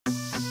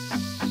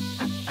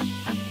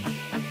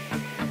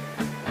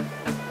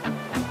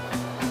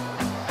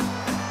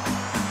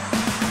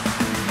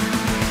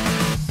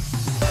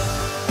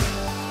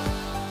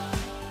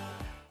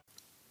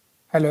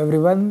Hello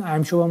everyone, I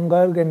am Shubham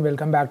Garg and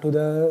welcome back to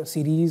the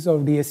series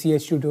of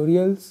DSCH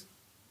tutorials.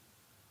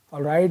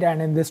 Alright,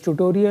 and in this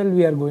tutorial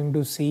we are going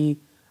to see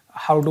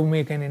how to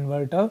make an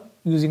inverter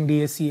using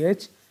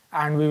DSCH,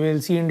 and we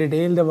will see in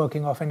detail the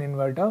working of an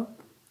inverter.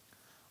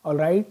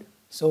 Alright,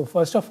 so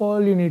first of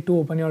all you need to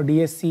open your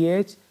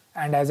DSCH,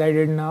 and as I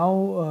did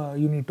now,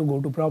 you need to go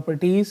to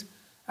properties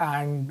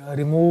and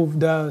remove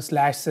the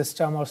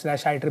 /system or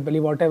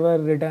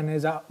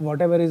 /IEEE,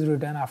 whatever is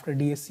written after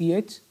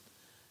DSCH,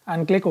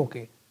 and click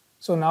OK.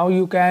 So now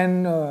you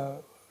can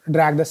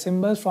drag the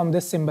symbols from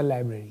this symbol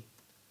library.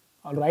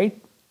 Alright.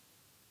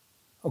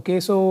 Okay,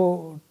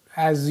 so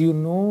as you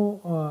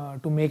know,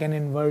 to make an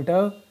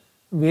inverter,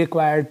 we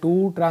require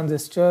two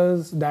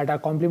transistors that are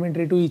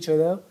complementary to each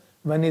other.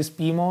 One is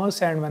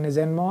PMOS and one is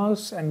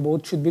NMOS, and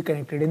both should be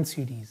connected in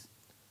series.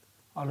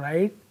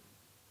 Alright.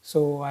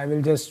 So I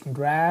will just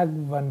drag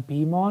one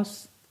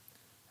PMOS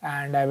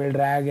and I will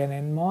drag an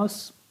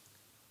NMOS,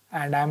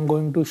 and I'm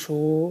going to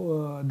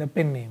show the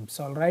pin names.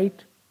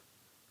 Alright,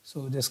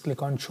 so just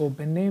click on show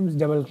pin names,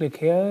 double click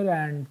here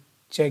and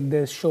check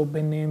this show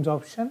pin names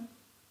option.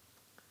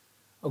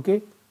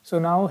 Okay, so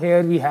now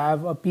here we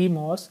have a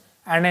PMOS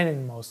and an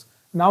NMOS.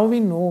 Now we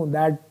know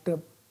that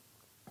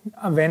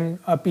when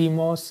a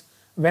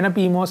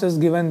PMOS is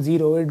given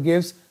 0, it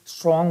gives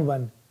strong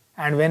 1,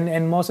 and when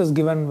NMOS is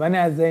given 1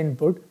 as the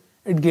input,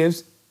 it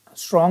gives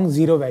strong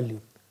 0 value.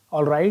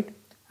 Alright,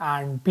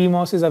 and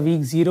PMOS is a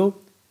weak 0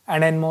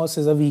 and NMOS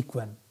is a weak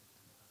 1.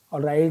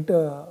 Alright,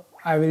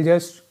 I will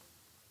just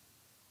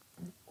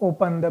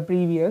open the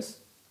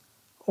previous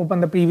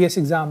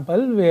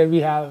example where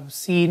we have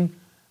seen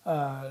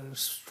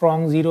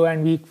strong 0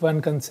 and weak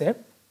 1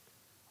 concept.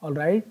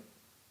 Alright,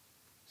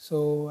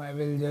 so I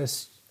will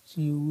just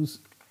use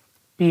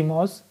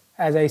PMOS,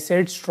 as I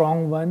said,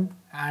 strong 1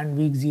 and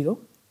weak 0.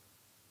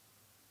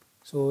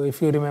 So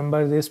if you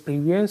remember this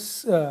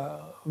previous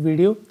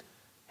video,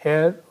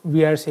 here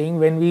we are saying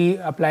when we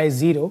apply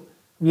 0,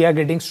 we are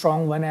getting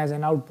strong 1 as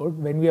an output.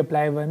 When we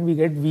apply 1, we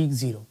get weak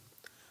 0.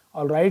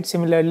 Alright,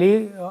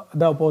 similarly,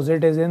 the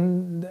opposite is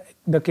in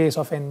the case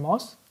of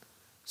NMOS.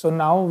 So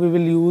now we will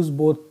use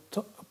both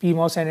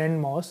PMOS and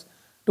NMOS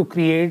to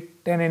create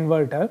an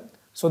inverter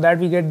so that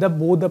we get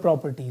both the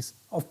properties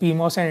of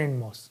PMOS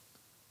and NMOS.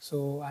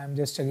 So I am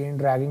just again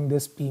dragging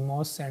this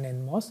PMOS and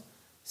NMOS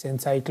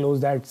since I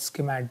closed that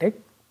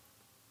schematic.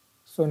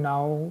 So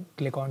now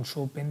click on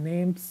show pin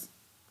names.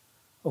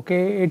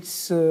 Okay,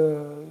 it's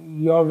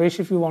your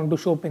wish if you want to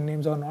show pin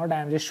names or not.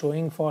 I am just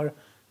showing for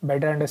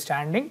better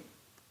understanding.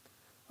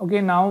 Okay,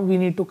 now we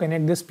need to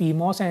connect this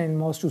PMOS and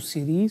NMOS to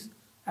series,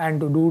 and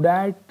to do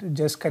that,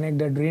 just connect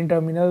the drain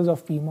terminals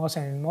of PMOS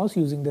and NMOS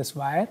using this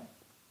wire.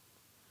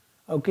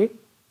 Okay,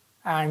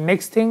 and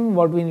next thing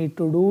what we need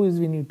to do is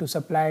we need to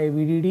supply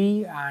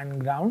VDD and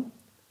ground.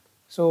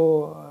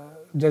 So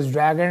just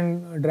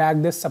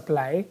drag this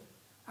supply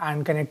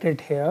and connect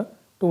it here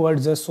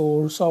towards the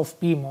source of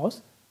PMOS,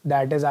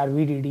 that is our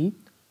VDD,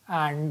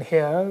 and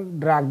here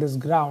drag this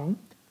ground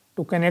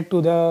to connect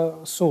to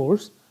the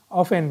source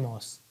of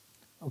NMOS.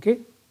 Okay,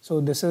 so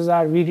this is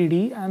our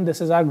VDD and this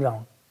is our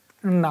ground.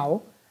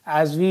 Now,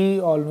 as we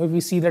all know, if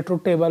we see the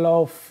truth table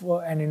of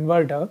an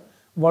inverter,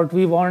 what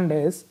we want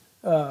is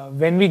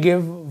when we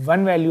give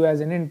one value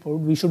as an input,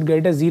 we should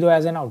get a 0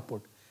 as an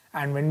output,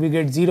 and when we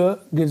give 0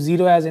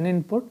 as an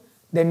input,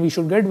 then we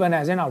should get 1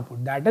 as an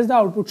output. That is, the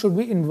output should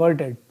be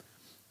inverted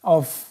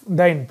of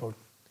the input.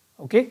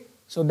 Okay,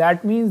 so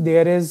that means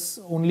there is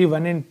only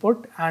one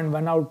input and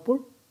one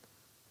output.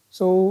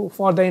 So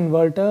for the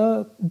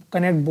inverter,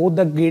 connect both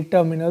the gate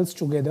terminals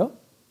together,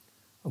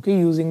 okay,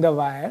 using the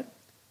wire,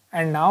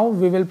 and now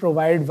we will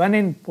provide one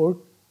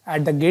input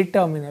at the gate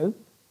terminal,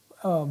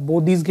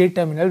 both these gate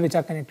terminals which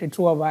are connected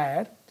through a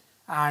wire,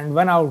 and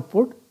one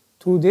output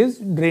through these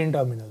drain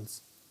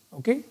terminals.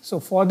 Okay, so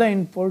for the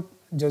input,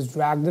 just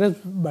drag this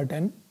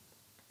button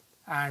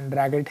and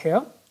drag it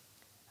here,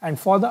 and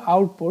for the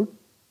output,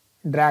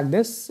 drag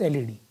this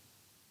LED.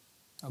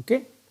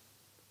 Okay,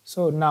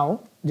 so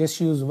now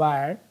just use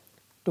wire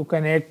to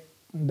connect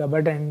the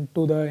button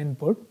to the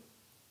input,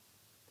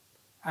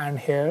 and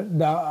here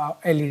the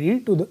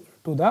LED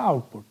to the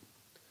output.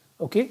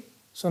 Okay,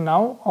 so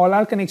now all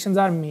our connections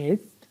are made.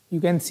 You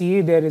can see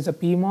there is a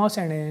PMOS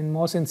and an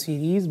NMOS in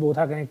series, both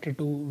are connected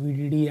to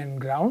VDD and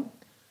ground.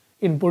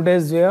 Input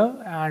is there,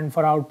 and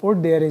for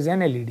output there is an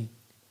LED.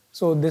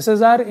 So this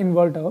is our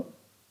inverter.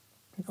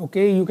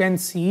 Okay, you can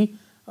see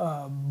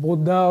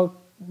both the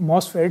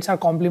MOSFETs are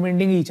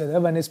complementing each other.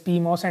 One is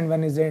PMOS and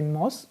one is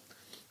NMOS.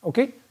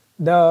 Okay,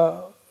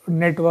 the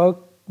network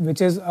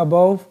which is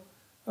above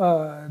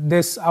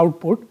this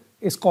output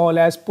is called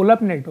as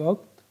pull-up network,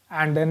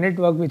 and the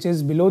network which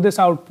is below this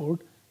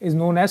output is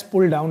known as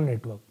pull-down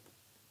network.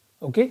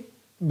 Okay,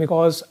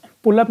 because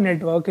pull-up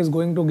network is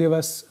going to give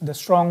us the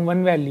strong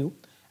 1 value,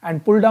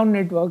 and pull-down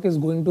network is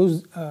going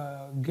to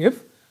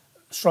give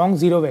strong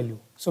 0 value.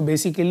 So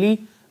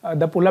basically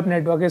the pull-up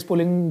network is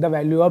pulling the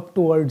value up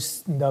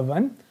towards the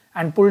 1,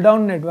 and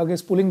pull-down network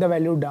is pulling the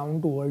value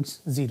down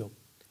towards 0.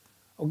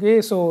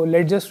 Okay, so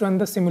let's just run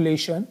the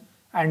simulation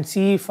and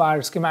see if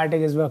our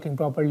schematic is working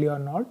properly or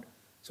not.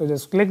 So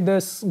just click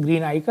this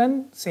green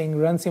icon saying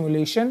run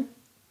simulation,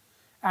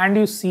 and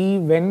you see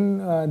when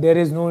there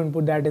is no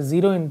input, that is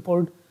 0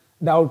 input,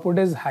 the output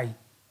is high.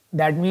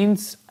 That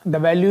means the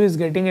value is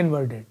getting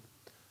inverted.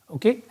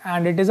 Okay,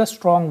 and it is a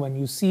strong one.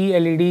 You see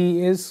LED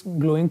is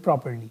glowing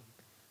properly.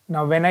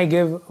 Now when I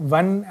give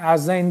 1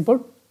 as the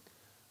input,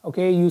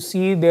 okay, you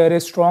see there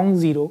is strong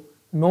 0,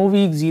 no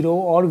weak 0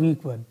 or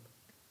weak 1.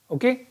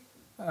 Okay,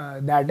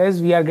 that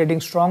is we are getting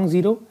strong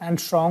 0 and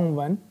strong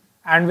 1,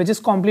 and which is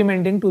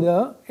complementing to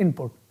the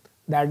input.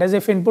 That is,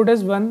 if input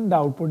is 1, the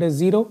output is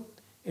 0.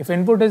 If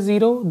input is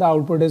 0, the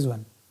output is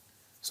 1.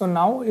 So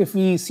now if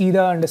we see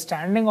the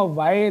understanding of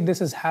why this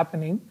is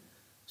happening,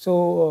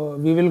 so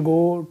we will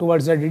go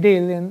towards the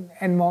detail in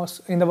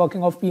NMOS, in the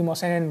working of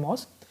PMOS and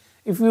NMOS.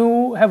 If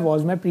you have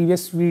watched my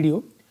previous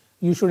video,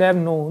 you should have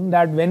known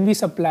that when we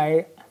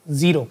supply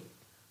 0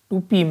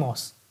 to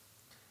PMOS,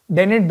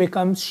 then it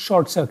becomes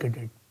short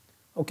circuited.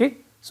 Okay,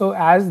 so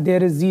as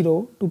there is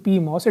 0 to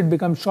PMOS, it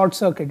becomes short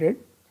circuited,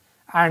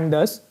 and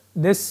thus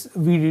this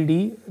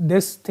VDD,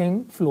 this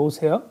thing flows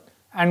here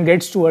and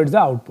gets towards the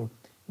output.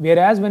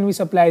 Whereas when we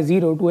supply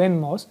 0 to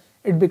NMOS,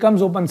 it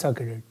becomes open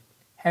circuited.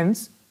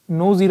 Hence,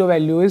 no 0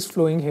 value is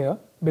flowing here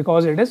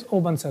because it is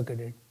open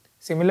circuited.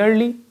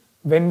 Similarly,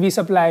 when we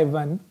supply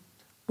 1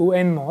 to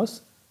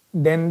NMOS,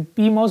 then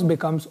PMOS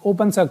becomes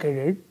open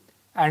circuited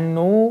and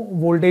no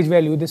voltage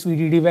value, this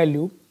VDD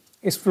value,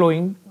 is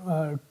flowing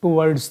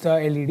towards the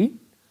LED,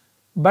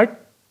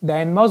 but the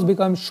NMOS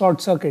becomes short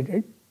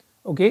circuited,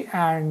 okay,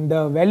 and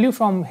the value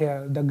from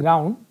here, the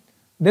ground,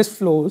 this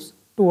flows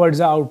towards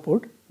the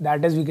output,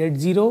 that is we get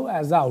 0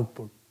 as the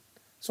output.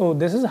 So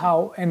this is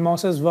how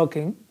NMOS is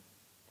working,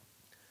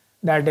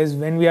 that is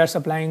when we are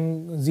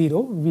supplying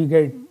 0, we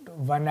get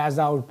 1 as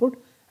the output,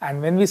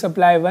 and when we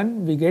supply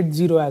 1, we get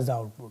 0 as the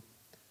output.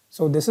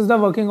 So this is the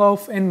working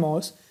of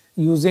NMOS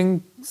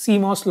using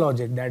CMOS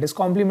logic, that is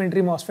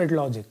complementary MOSFET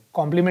logic.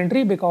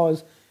 Complementary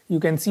because you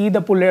can see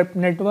the pull-up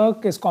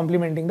network is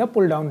complementing the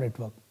pull-down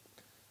network.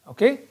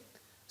 Okay,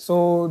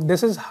 so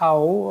this is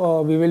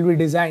how we will be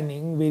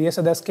designing various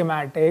other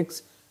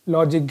schematics,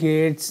 logic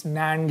gates,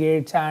 NAND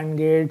gates, AND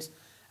gates,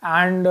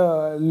 and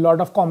a lot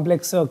of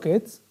complex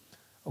circuits.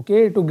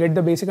 Okay, to get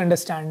the basic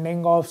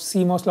understanding of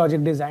CMOS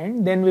logic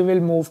design, then we will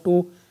move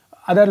to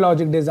other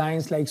logic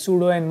designs like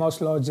pseudo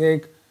NMOS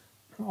logic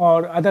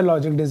or other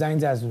logic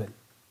designs as well.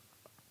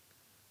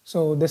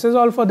 So this is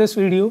all for this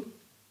video.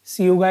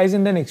 See you guys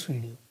in the next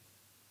video.